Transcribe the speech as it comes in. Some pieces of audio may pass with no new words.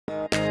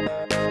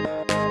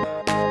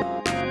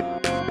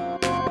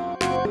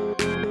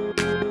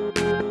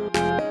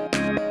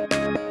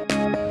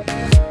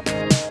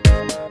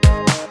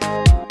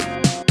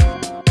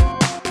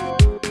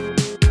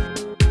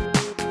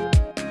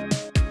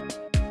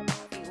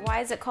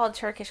Why is it called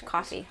Turkish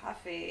coffee?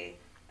 Coffee.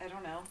 I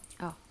don't know.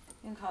 Oh.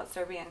 You can call it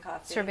Serbian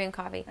coffee. Serbian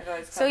coffee. I've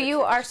always So called it you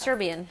Turkish are coffee.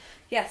 Serbian.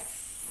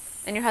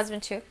 Yes. And your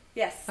husband too?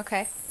 Yes.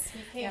 Okay.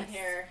 He came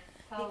here.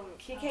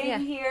 He came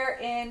here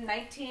in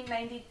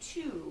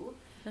 1992.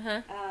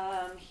 Uh-huh.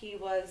 He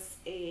was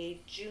a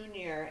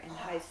junior in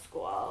high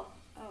school.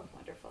 Oh,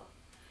 wonderful.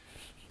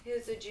 He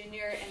was a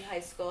junior in high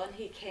school, and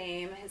he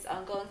came. His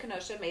uncle in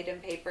Kenosha made him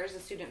papers, a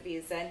student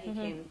visa, and he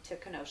came to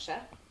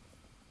Kenosha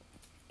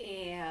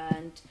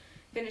and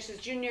finished his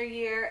junior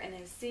year and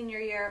his senior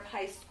year of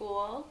high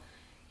school.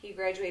 He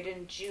graduated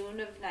in June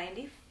of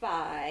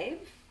 95.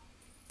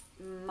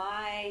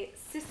 My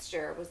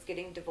sister was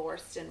getting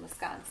divorced in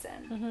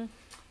Wisconsin,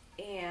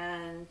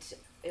 and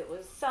it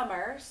was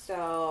summer,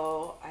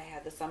 so I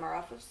had the summer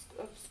off of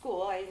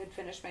school. I had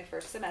finished my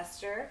first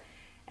semester,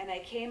 and I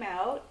came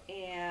out,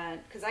 and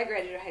because I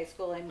graduated high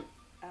school in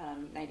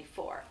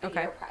 94, a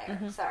year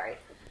prior, sorry.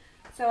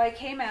 So I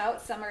came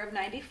out summer of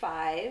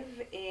 95,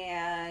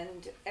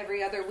 and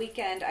every other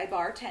weekend I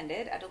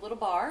bartended at a little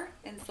bar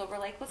in Silver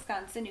Lake,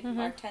 Wisconsin. You can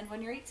bartend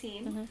when you're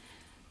 18.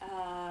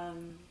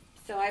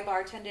 So I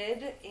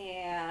bartended,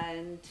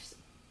 and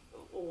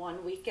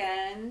one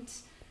weekend,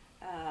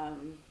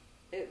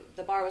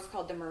 the bar was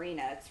called the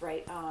Marina. It's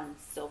right on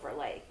Silver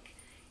Lake.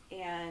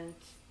 And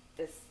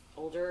this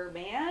older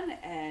man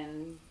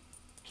and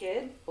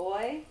kid,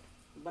 boy,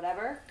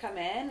 whatever, come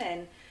in,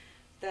 and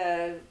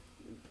the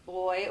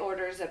boy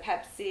orders a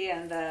Pepsi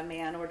and the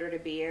man ordered a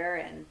beer,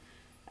 and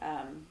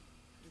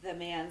the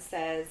man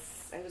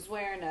says, I was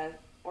wearing a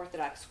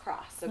Orthodox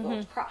cross, a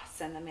gold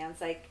cross, and the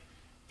man's like,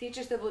 "Ti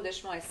ćeš da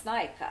budeš moja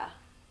snajka.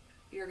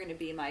 You're going to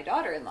be my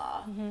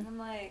daughter-in-law." And I'm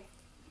like,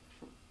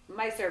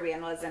 my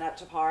Serbian wasn't up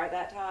to par at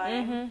that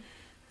time.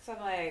 So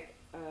I'm like,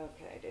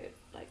 okay, dude,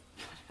 like,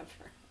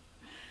 whatever.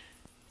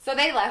 So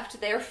they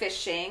left. They were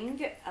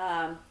fishing.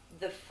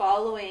 The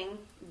following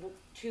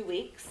 2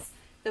 weeks,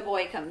 the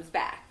boy comes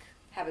back.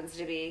 Happens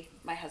to be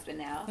my husband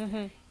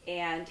now.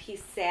 And he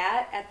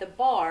sat at the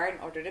bar and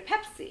ordered a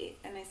Pepsi.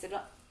 And I said,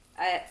 well,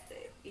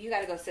 you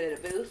got to go sit at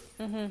a booth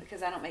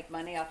because I don't make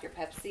money off your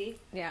Pepsi.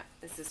 Yeah.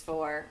 This is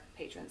for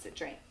patrons that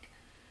drink.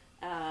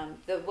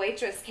 The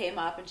waitress came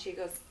up and she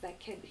goes, that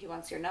kid, he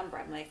wants your number.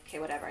 I'm like, okay,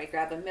 whatever. I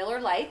grab a Miller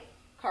Lite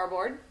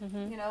cardboard,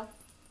 you know,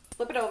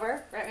 flip it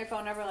over, write my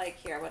phone number, like,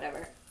 here,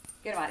 whatever.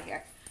 Get him out of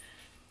here.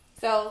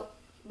 So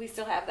we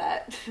still have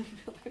that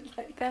Miller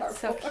Lite That's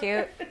cardboard. so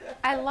cute.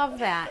 I love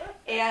that.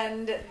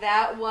 And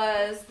that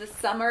was the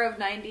summer of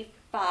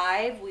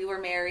 95. We were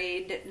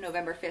married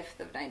November 5th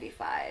of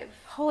 95.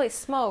 Holy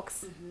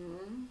smokes.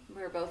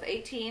 We were both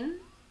 18.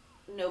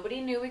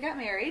 Nobody knew we got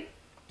married.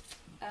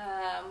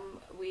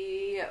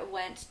 We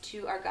went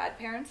to our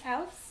godparents'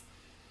 house,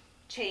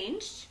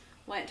 changed,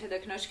 went to the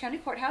Kenosha County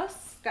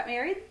Courthouse, got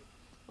married,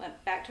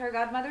 went back to our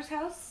godmother's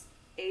house,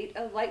 ate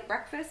a light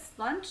breakfast,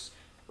 lunch,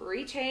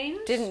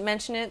 rechanged. Didn't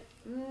mention it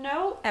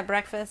No. at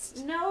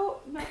breakfast? No.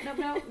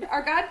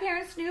 Our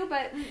godparents knew,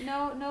 but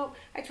no.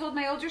 I told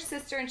my older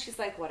sister, and she's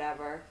like,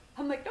 whatever.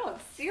 I'm like, no, I'm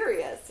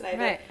serious. And I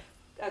had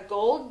a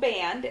gold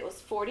band. It was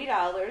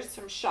 $40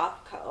 from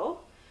Shopko,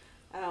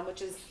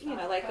 which is, you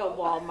know, like a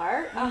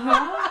Walmart.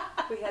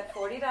 We had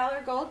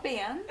 $40 gold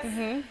bands.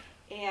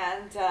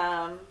 And,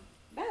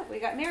 yeah, we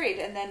got married.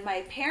 And then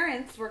my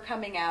parents were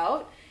coming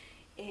out,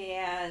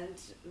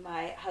 and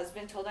my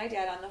husband told my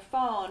dad on the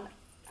phone,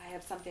 I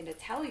have something to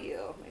tell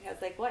you. My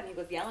dad's like, what? And he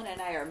goes, Jelena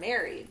and I are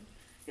married.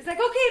 He's like,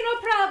 okay, no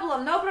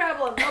problem.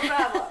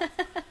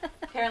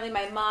 Apparently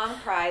my mom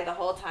cried the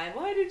whole time.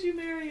 Why did you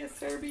marry a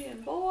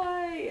Serbian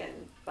boy?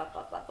 And blah,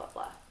 blah, blah, blah,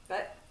 blah.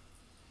 But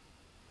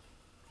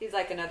he's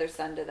like another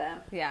son to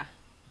them. Yeah.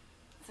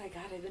 It's like,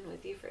 God, I've been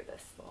with you for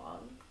this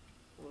long.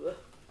 Ugh.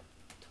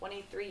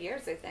 23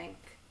 years, I think.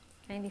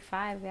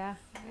 95, yeah.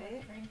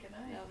 Right? Frank and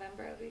I.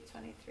 November will be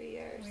 23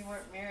 years. We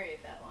weren't married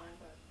that long,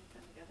 but we've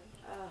been together.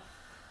 Oh,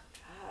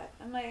 God.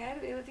 I'm like, I had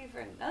to be with you for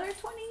another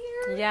 20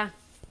 years? Yeah,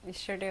 you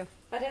sure do.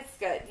 But it's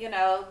good. You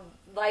know,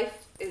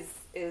 life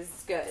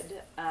is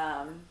good.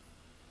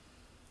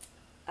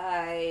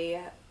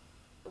 I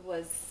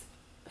was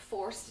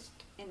forced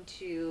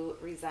into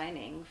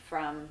resigning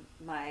from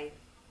my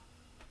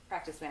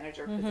practice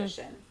manager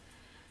position.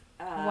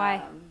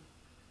 Why?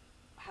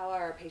 How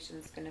are our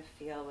patients going to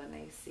feel when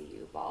they see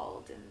you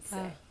bald and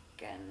sick?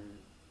 And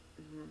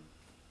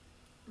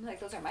I'm like,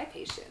 those are my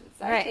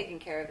patients. I've taken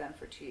care of them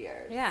for 2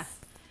 years. Yeah.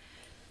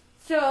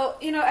 So,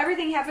 you know,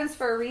 everything happens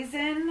for a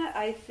reason.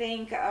 I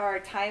think our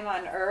time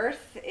on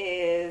earth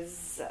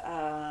is,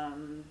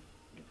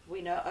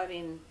 we know, I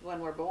mean, when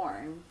we're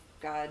born,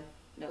 God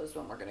knows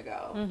when we're going to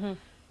go.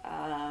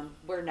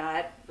 We're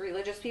not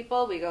religious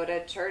people. We go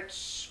to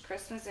church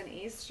Christmas and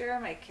Easter.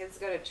 My kids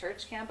go to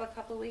church camp a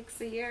couple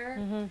weeks a year.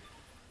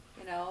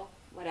 You know,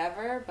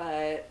 whatever.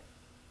 But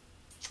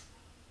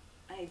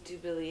I do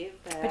believe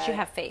that. But you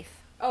have faith.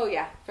 Oh,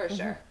 yeah, for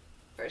sure.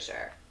 For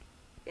sure.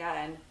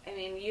 Yeah, and I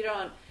mean, you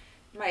don't.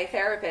 My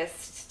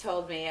therapist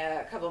told me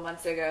a couple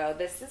months ago,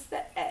 this is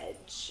the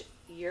edge.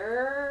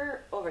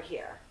 You're over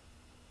here.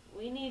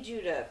 We need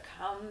you to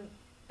come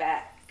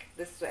back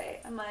this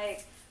way. I'm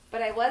like,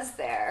 But I was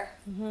there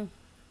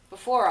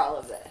before all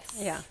of this.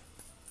 Yeah.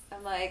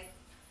 I'm like,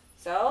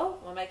 so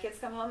when my kids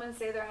come home and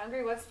say they're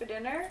hungry, what's for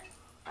dinner?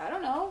 I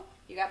don't know.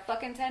 You got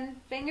fucking 10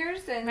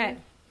 fingers and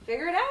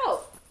figure it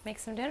out. Make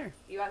some dinner.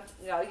 You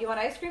want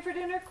ice cream for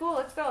dinner? Cool,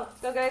 let's go.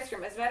 Let's go get ice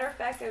cream. As a matter of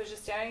fact, I was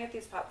just staring at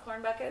these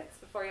popcorn buckets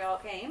before y'all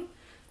came.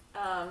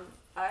 I'm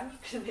going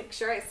to make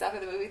sure I stop at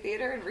the movie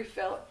theater and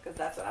refill it because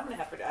that's what I'm going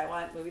to have for dinner. I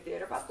want movie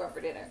theater popcorn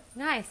for dinner.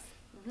 Nice.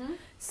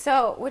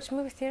 So, which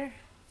movie theater?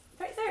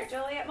 Right there,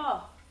 Joliet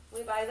Mall.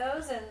 We buy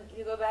those and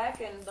you go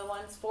back and the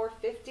one's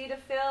 $4.50 to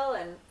fill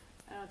and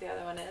I don't know what the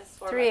other one is.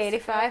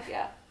 $3.85?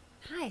 Yeah.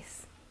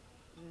 Nice.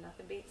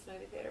 Nothing beats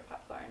movie theater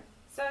popcorn.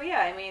 So yeah,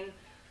 I mean,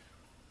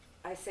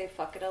 I say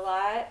fuck it a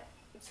lot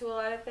to a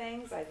lot of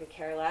things. I could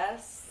care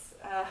less.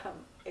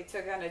 I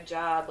took on a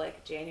job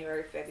like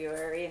January,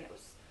 February, and it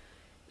was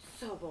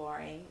so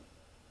boring.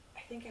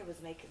 I think I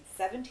was making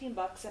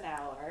 $17 an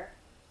hour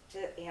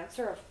to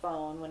answer a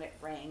phone when it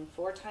rang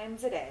 4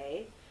 times a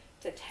day,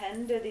 to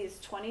tend to these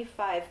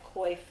 25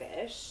 koi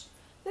fish.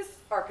 This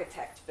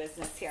architect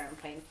business here in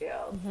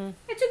Plainfield.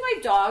 I took my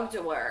dog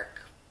to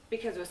work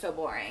because it was so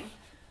boring.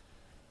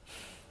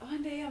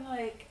 One day I'm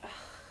like, ugh,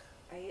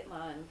 I ate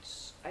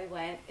lunch. I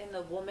went in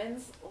the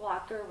woman's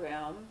locker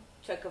room,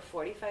 took a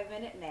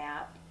 45-minute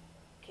nap,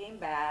 came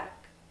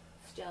back,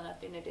 still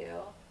nothing to do.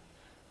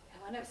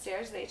 I went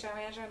upstairs to the HR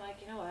manager. I'm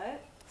like, you know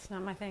what? It's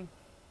not my thing.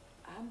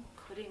 I'm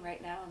quitting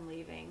right now and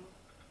leaving.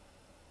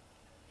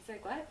 He's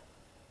like, what?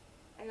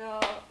 I go,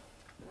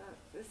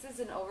 this is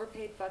an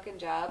overpaid fucking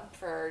job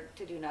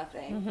to do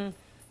nothing.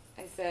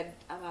 I said,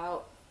 I'm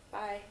out.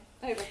 Bye.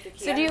 I looked at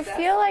So do you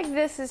feel like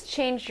this has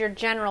changed your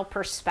general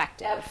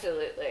perspective?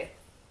 Absolutely.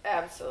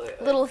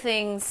 Absolutely. Little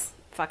things,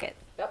 fuck it.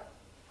 Yep.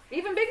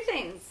 Even big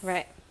things.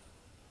 Right.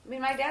 I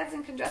mean, my dad's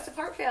in congestive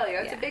heart failure.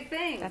 It's a big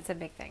thing. That's a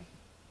big thing.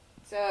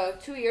 So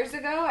 2 years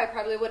ago, I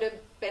probably would have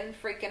been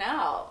freaking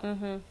out.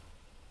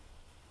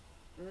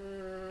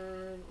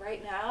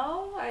 Right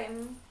now,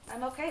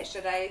 I'm okay.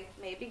 Should I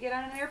maybe get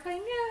on an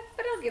airplane? Yeah,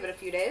 but I'll give it a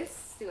few days,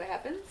 see what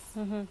happens.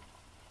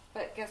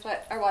 But guess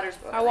what? Our water's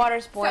boiling. Our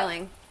water's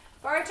boiling. So,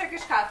 for our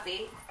Turkish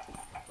coffee,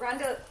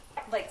 Rhonda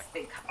likes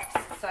big cups,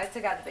 so I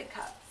took out the big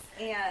cups.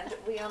 And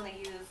we only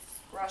use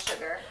raw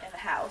sugar in the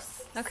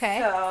house. Okay.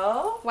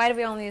 So why do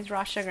we only use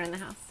raw sugar in the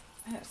house?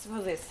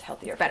 Supposedly it's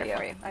healthier, Better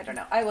for you. I don't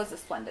know. I was a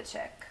Splenda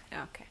chick.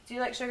 Okay. Do you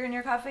like sugar in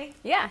your coffee?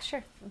 Yeah,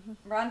 sure.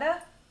 Rhonda?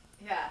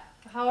 Yeah.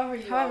 However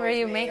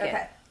you make it.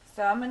 Okay.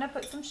 So I'm going to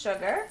put some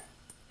sugar.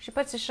 She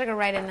puts the sugar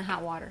right in the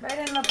hot water. Right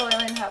in the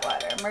boiling hot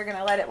water. And we're going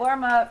to let it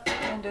warm up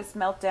and just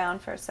melt down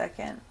for a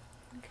second.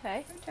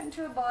 Okay. Turn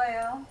to a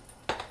boil.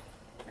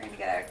 We're going to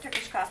get our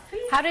Turkish coffee.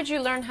 How did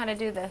you learn how to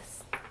do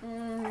this?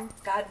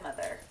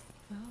 Godmother.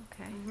 Oh,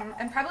 okay.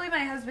 And probably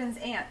my husband's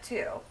aunt,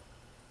 too.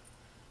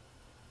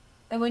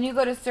 And when you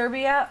go to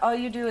Serbia, all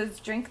you do is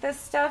drink this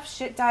stuff,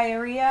 shit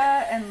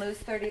diarrhea, and lose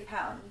 30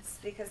 pounds.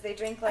 Because they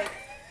drink like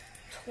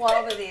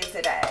 12 of these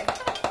a day.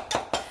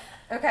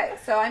 Okay,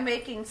 so I'm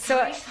making 3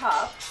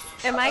 cups.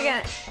 Am I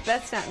gonna?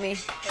 That's not me.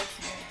 That's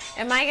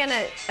me. Am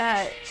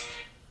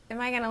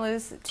I gonna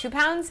lose 2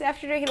 pounds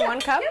after drinking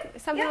 1 cup?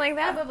 Something like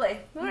that. Probably.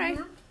 All right.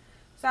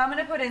 So I'm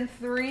gonna put in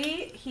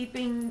 3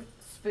 heaping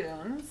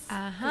spoons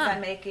because I'm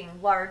making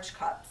large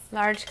cups.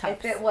 Large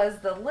cups. If it was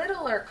the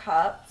littler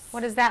cups,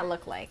 What does that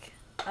look like?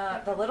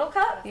 the little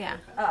cup. Yeah.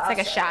 It's like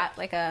a shot,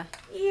 like a.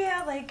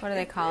 Yeah, like What do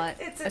they call it?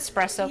 It's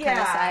Espresso kind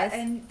of size.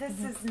 And this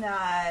is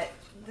not.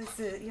 This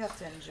is you have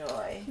to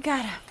enjoy.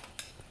 Gotta.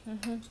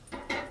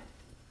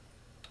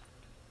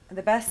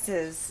 The best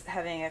is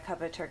having a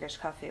cup of Turkish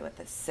coffee with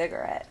a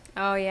cigarette.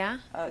 Oh yeah.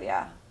 Oh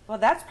yeah. Well,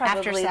 that's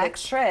After probably the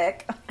sex?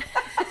 trick.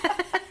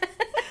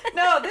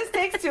 No, this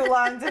takes too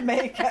long to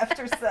make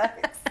after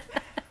sex.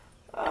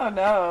 Oh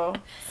no.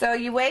 So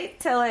you wait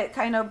till it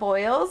kind of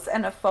boils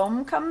and a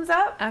foam comes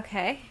up.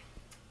 Okay.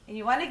 And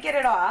you want to get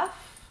it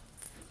off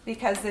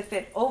because if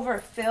it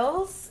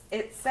overfills,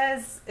 it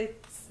says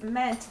it's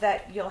meant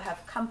that you'll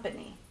have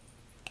company.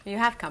 You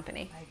have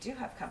company. I do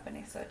have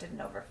company, so it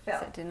didn't overfill.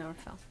 So it didn't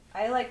overfill.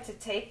 I like to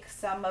take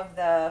some of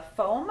the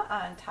foam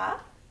on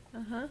top.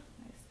 Uh-huh.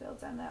 I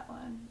spilled on that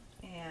one.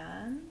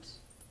 And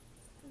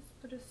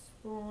just put a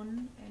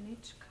spoon in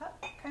each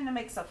cup. Kind of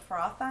makes a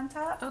froth on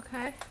top.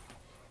 Okay.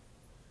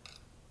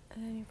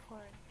 And then you pour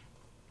it.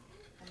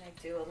 And I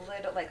do a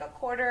little, like a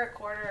quarter,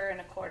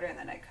 and a quarter, and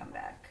then I come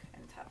back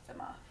and top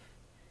them off.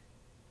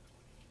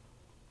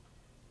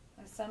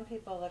 And some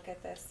people look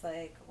at this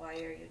like, why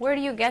are you Where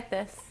do you get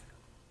this?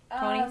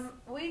 Tony's?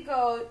 We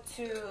go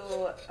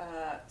to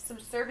some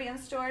Serbian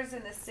stores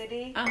in the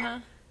city. Uh-huh.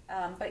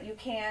 But you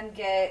can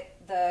get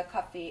the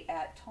coffee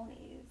at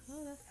Tony's.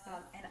 Oh,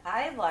 and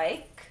I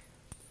like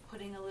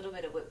putting a little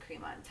bit of whipped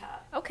cream on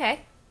top.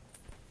 Okay.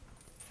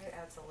 It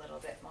adds a little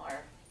bit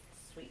more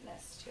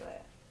sweetness to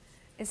it.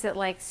 Is it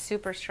like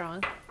super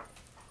strong?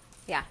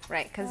 Yeah,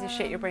 right, because you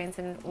shit your brains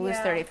and lose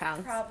 30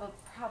 pounds.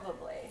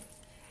 Probably.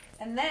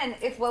 And then,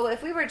 if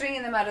we were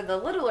drinking them out of the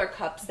littler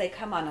cups, they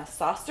come on a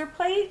saucer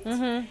plate.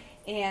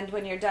 And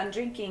when you're done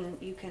drinking,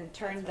 you can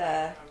turn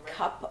the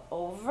cup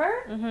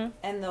over,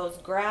 and those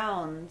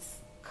grounds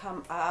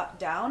come up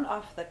down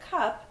off the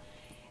cup,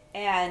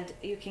 and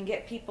you can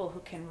get people who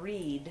can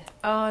read.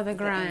 Oh, the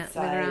grounds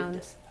the of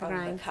grinds.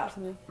 the cup.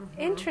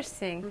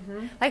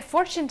 Interesting. Like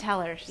fortune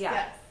tellers. Yeah.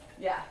 Yes.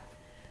 Yeah.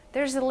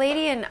 There's a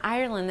lady in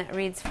Ireland that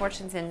reads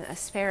fortunes in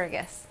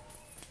asparagus.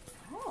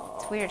 Oh.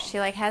 It's weird. She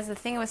like has the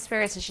thing of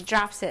asparagus and she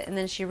drops it and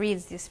then she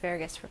reads the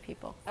asparagus for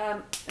people.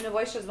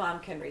 Novoisha's mom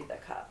can read the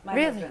cup. My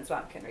Really? husband's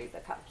mom can read the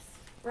cups.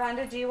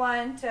 Rhonda, do you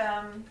want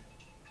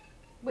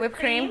Whipped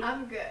cream?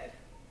 I'm good.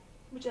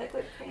 Would you like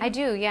whipped cream? I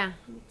do, yeah.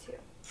 Me too.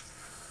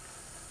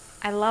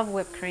 I love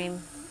whipped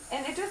cream.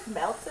 And it just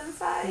melts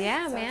inside.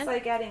 Yeah, so man. It's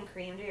like adding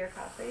cream to your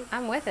coffee.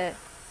 I'm with it.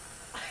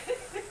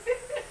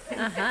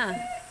 Uh-huh.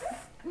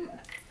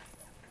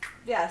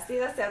 Yeah, see,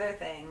 that's the other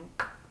thing.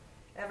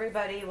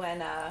 Everybody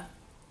when, here,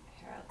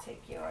 I'll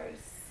take yours.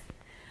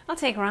 I'll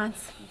take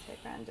Ron's. I'll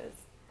take Rhonda's.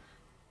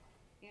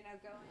 You know,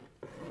 go.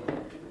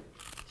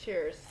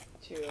 Cheers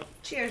to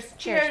Cheers.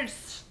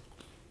 Cheers.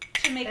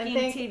 To making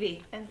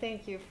TV. and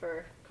thank you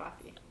for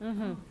coffee.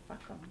 Mm-hmm.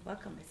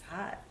 Welcome. It's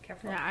hot.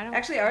 Careful. Yeah, I don't-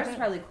 Actually, ours is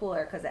probably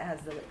cooler because it has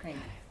the whipped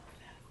cream.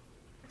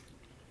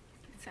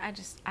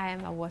 I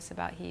am a wuss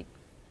about heat.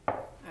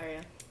 Are you?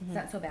 It's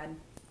not so bad.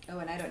 Oh,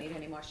 and I don't need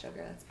any more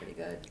sugar. That's pretty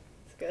good.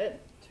 It's good.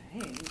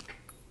 Drink.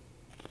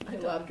 I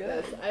love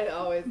this. I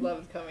always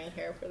loved coming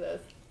here for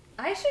this.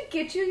 I should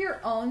get you your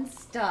own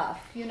stuff.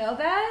 You know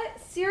that?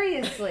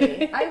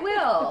 Seriously. I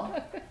will.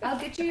 I'll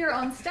get you your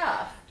own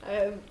stuff.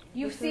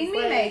 You've seen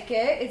me make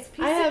it. It's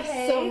piece I of have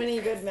cake. so many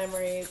good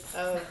memories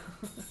of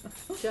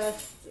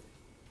just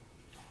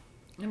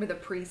Remember the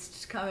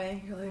priest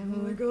coming? You're like, oh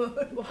my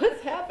god.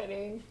 what's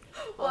happening.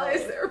 Why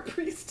is there a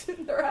priest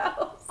in their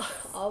house?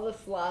 All the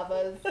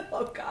Slavas.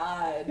 Oh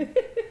god.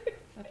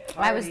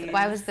 Why was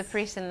the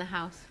priest in the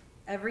house?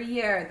 Every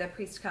year the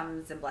priest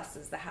comes and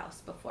blesses the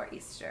house before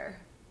Easter.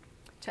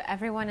 To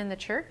everyone in the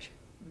church?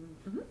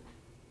 Mm-hmm.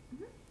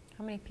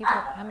 How many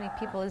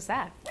people is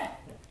that?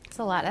 That's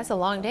a lot. That's a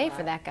long day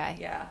for that guy.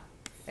 Yeah.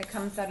 It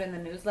comes out in the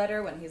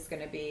newsletter when he's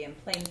going to be in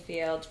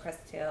Plainfield,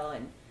 Crest Hill,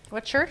 and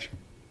What church?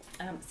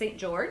 St.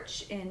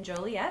 George in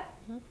Joliet.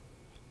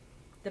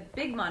 The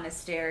big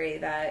monastery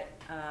that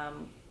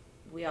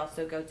we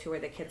also go to where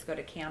the kids go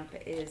to camp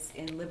is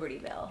in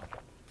Libertyville.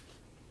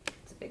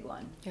 It's a big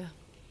one. Yeah.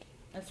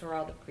 That's where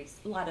all the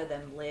priests, a lot of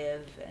them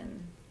live,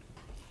 and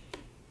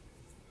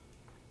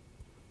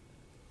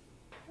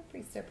the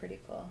priests are pretty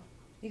cool.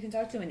 You can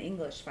talk to them in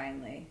English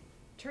finally.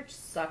 Church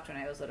sucked when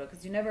I was little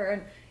because you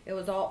never, it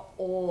was all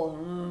old.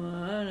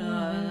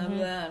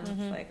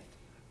 It's like,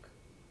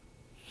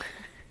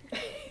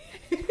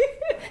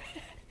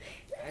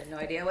 I have no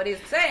idea what he's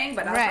saying,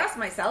 but I'll trust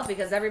myself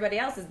because everybody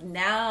else is,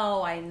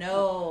 now I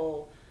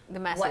know The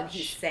message. what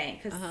he's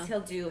saying because he'll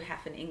do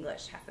half in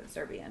English, half in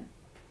Serbian.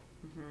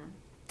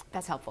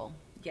 That's helpful.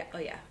 Yeah. Oh,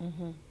 yeah.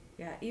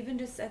 Yeah. Even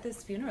just at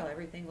this funeral,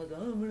 everything was.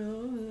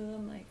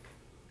 I'm like,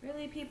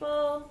 really,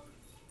 people?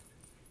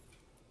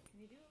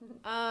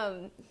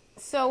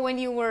 So when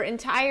you were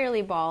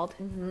entirely bald,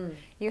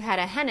 you had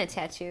a henna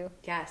tattoo.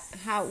 Yes.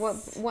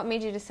 What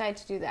made you decide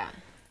to do that?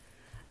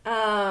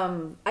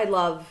 I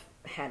love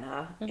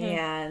henna,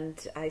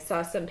 and I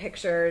saw some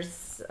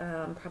pictures,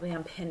 probably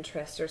on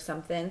Pinterest or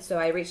something. So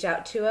I reached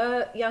out to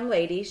a young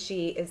lady.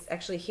 She is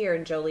actually here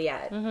in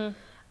Joliet.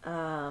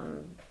 I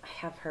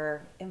have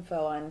her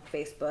info on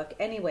Facebook.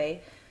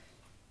 Anyway,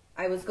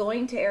 I was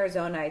going to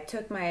Arizona. I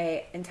took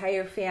my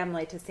entire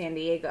family to San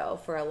Diego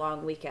for a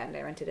long weekend.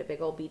 I rented a big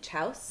old beach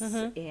house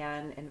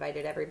and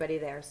invited everybody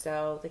there.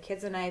 So the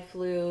kids and I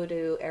flew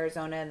to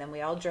Arizona, and then we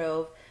all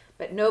drove.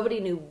 But nobody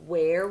knew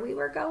where we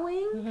were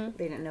going.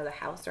 They didn't know the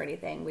house or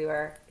anything. We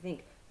were, I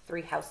think,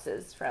 3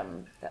 houses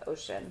from the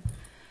ocean.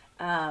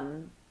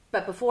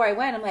 But before I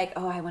went, I'm like,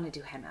 oh, I want to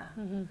do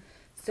henna.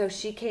 So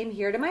she came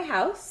here to my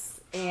house,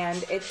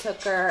 and it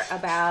took her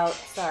about,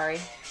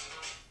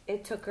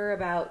 it took her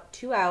about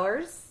 2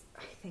 hours.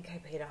 I think I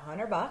paid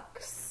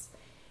 $100.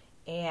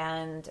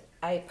 And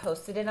I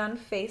posted it on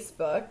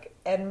Facebook,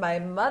 and my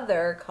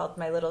mother called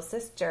my little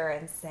sister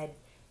and said,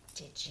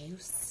 did you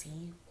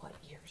see what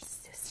your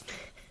sister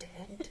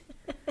did?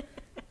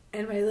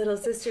 And my little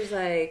sister's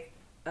like,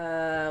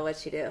 what'd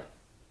she do?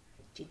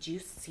 Did you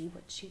see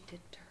what she did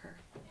to her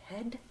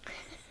head?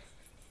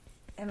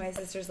 And my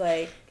sister's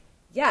like,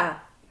 yeah,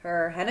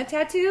 her henna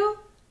tattoo?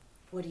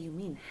 What do you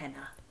mean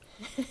henna?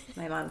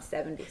 My mom's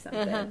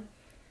 70-something.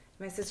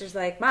 My sister's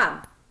like,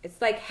 Mom,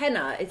 it's like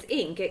henna. It's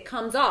ink. It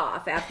comes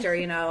off after,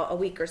 a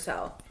week or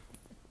so.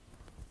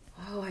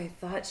 Oh, I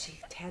thought she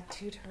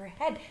tattooed her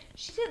head.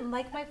 She didn't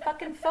like my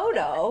fucking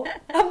photo.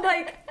 I'm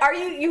like,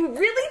 you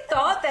really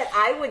thought that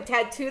I would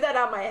tattoo that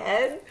on my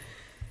head?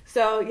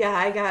 So,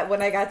 yeah,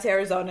 when I got to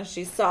Arizona,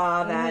 she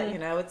saw that,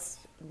 it's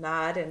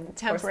not. And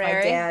temporary. Of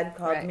course, my dad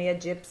called me a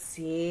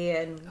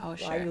gypsy and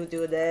why you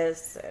do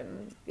this.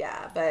 And,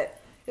 yeah,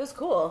 but it was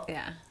cool.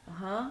 Yeah.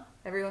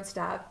 Everyone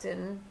stopped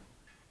and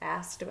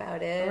asked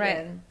about it.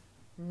 Right.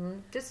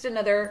 And just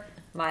another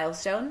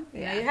milestone.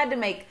 You know, you had to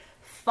make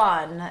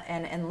fun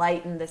and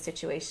enlighten the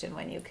situation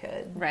when you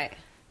could. Right.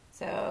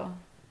 So,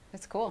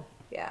 That's cool.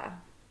 yeah.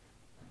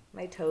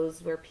 My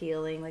toes were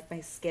peeling, like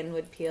my skin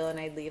would peel, and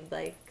I'd leave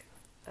like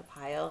a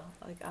pile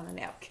like on a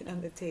napkin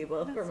on the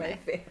table for my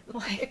family.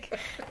 Like,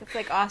 it's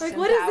like Austin Like,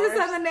 what is Powers.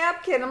 this on the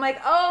napkin? I'm like,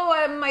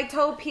 oh, my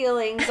toe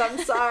peelings. I'm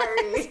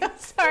sorry.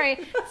 Sorry,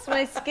 it's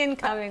my skin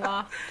coming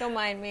off. Don't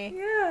mind me.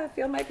 Yeah,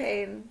 feel my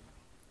pain.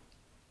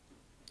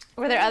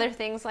 Were there other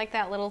things like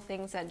that, little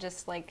things that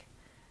just like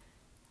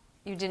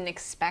you didn't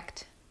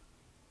expect?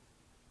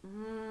 I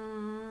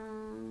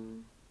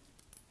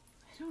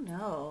don't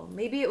know.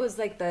 Maybe it was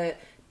like the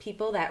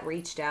people that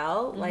reached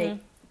out. Like,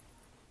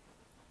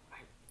 I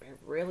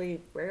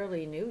really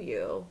rarely knew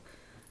you.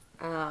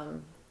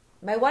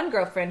 My one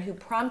girlfriend who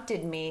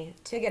prompted me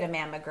to get a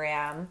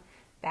mammogram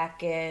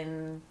back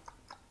in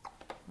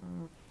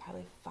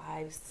probably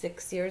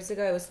 5-6 years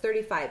ago. I was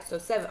 35,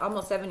 so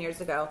almost 7 years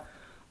ago.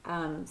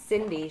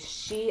 Cindy,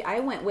 I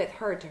went with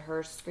her to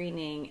her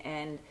screening,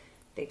 and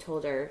they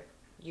told her,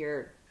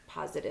 you're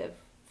positive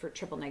for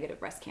triple negative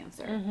breast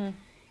cancer.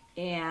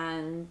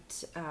 And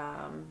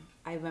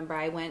I remember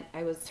I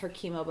was her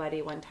chemo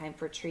buddy one time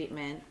for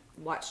treatment,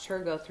 watched her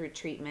go through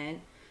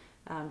treatment.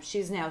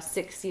 She's now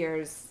 6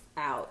 years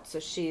out, so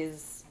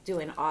she's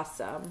doing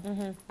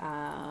awesome.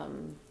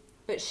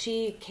 But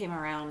she came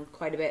around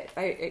quite a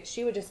bit.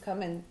 She would just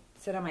come and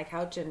sit on my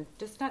couch and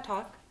just not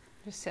talk.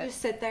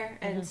 Just sit there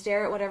and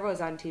stare at whatever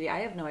was on TV. I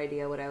have no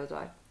idea what I was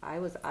watching. I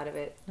was out of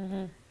it.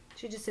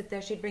 She'd just sit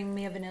there. She'd bring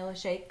me a vanilla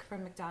shake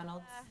from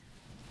McDonald's.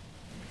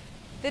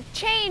 The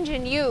change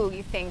in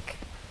you think,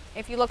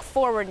 if you look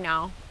forward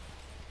now,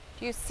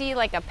 do you see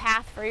like a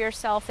path for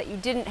yourself that you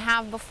didn't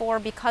have before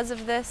because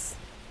of this?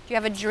 Do you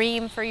have a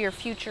dream for your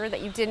future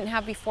that you didn't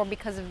have before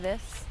because of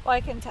this? Well,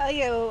 I can tell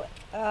you,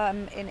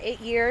 in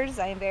 8 years,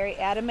 I am very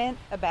adamant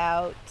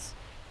about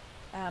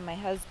my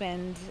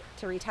husband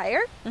to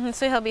retire.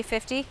 So he'll be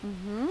 50?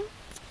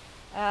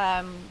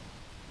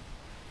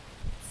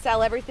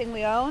 Sell everything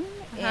we own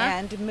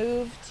and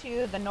move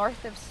to the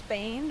north of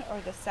Spain or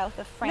the south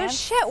of France.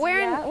 No shit,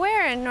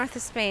 where in north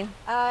of Spain?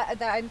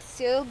 I'm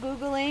still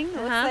Googling.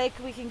 It looks like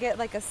we can get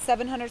like a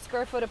 700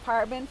 square foot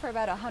apartment for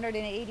about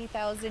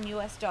 180,000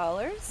 US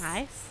dollars.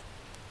 Nice.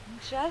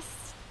 Just,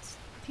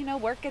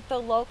 work at the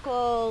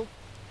local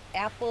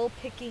apple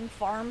picking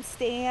farm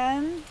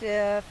stand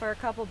for a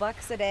couple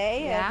bucks a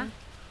day. Yeah. And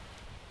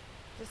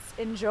just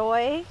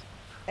enjoy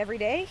every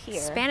day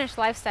here. Spanish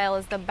lifestyle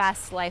is the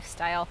best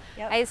lifestyle.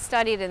 Yep. I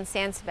studied in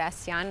San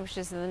Sebastian, which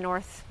is in the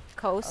north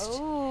coast.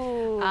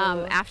 Oh.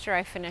 After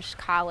I finished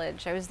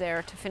college, I was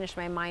there to finish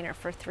my minor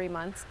for 3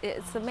 months.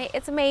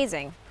 It's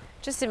amazing,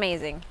 just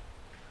amazing.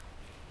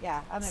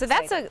 Yeah, I'm So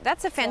excited.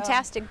 that's a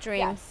fantastic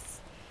dream. Yes.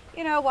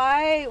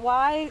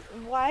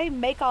 Why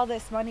make all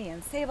this money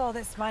and save all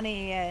this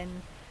money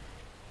and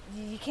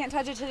you can't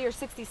touch it till you're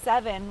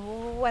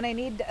 67 when I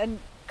need a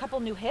couple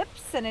new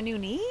hips and a new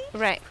knee?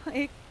 Right.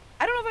 Like,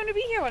 I don't know if I'm going to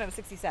be here when I'm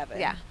 67.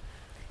 Yeah.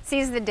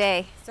 Seize the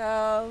day.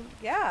 So,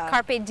 yeah.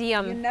 Carpe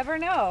diem. You never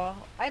know.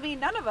 I mean,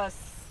 none of us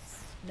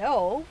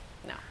know.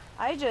 No.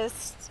 I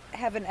just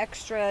have an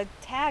extra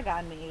tag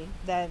on me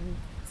than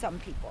some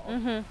people.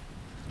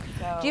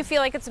 So, Do you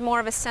feel like it's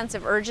more of a sense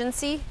of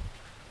urgency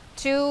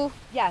to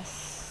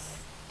yes.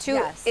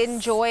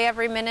 enjoy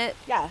every minute?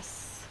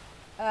 Yes.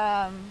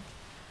 Yeah,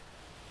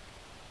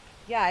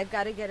 I've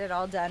got to get it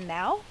all done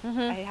now.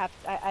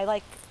 I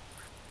like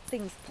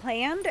things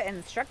planned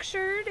and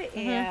structured,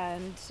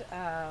 and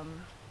I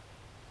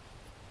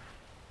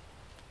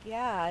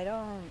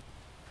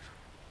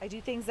do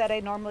things that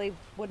I normally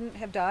wouldn't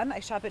have done. I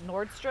shop at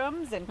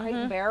Nordstrom's and Crate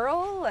and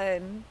Barrel,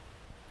 and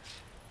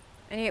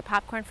you get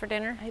popcorn for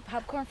dinner? I eat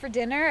popcorn for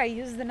dinner. I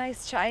use the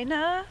nice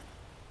china.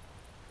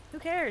 Who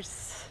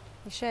cares?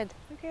 You should.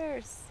 Who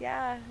cares?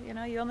 Yeah,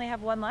 you only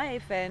have one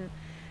life, and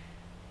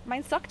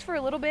mine sucked for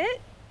a little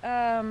bit,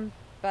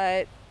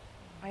 but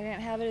I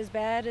didn't have it as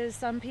bad as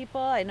some people.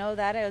 I know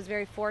that. I was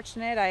very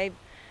fortunate.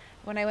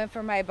 When I went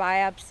for my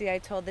biopsy, I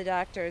told the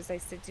doctors, I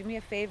said, do me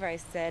a favor. I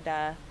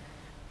said,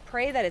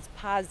 pray that it's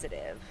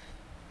positive.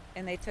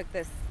 And they took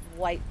this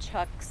white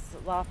chucks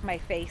off my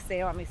face. They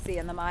don't want me to see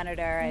in the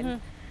monitor.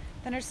 And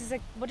the nurse is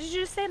like, what did you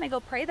just say? And I go,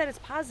 pray that it's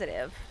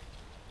positive.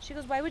 She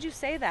goes, why would you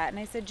say that? And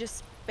I said, just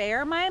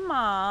spare my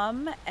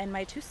mom and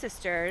my 2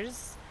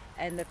 sisters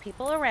and the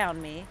people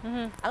around me.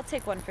 I'll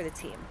take one for the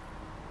team.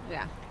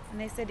 Yeah. And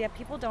they said, yeah,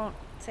 people don't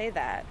say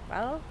that.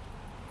 Well,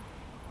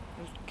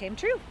 it came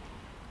true.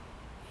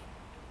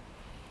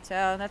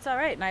 So that's all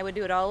right. And I would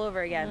do it all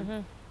over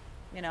again.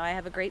 I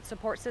have a great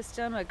support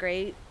system, a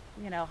great,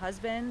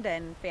 husband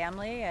and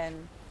family,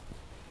 and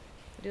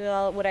do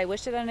all. Would I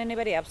wish it on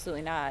anybody?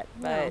 Absolutely not.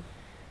 But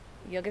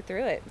you'll get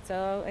through it.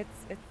 So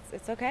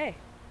it's okay.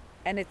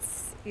 And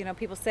it's,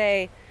 people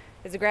say,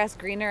 is the grass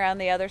greener on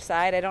the other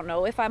side? I don't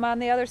know if I'm on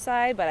the other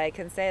side, but I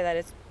can say that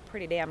it's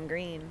pretty damn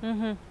green.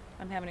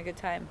 I'm having a good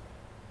time.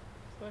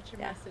 So what's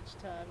your message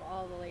to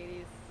all the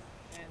ladies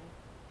and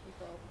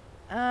people?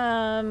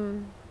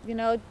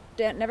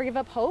 Never give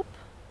up hope.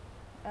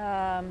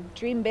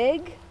 Dream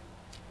big.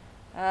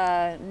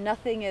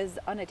 Nothing is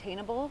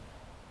unattainable.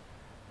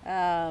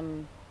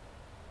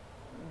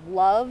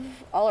 Love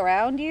all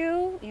around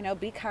you, you know,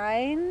 be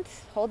kind,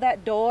 hold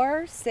that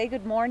door, say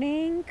good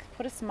morning,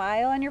 put a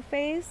smile on your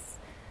face,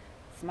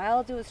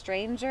 smile to a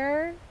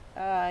stranger.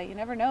 You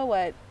never know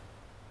what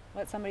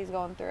somebody's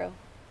going through.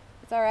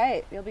 It's all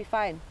right. You'll be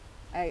fine.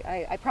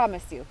 I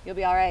promise you, you'll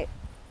be all right.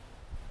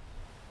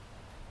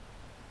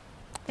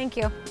 Thank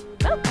you.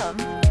 Welcome.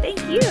 Thank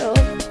you.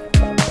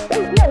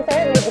 Thank you. I'm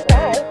sorry I made you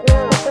cry.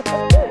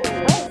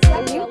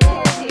 No.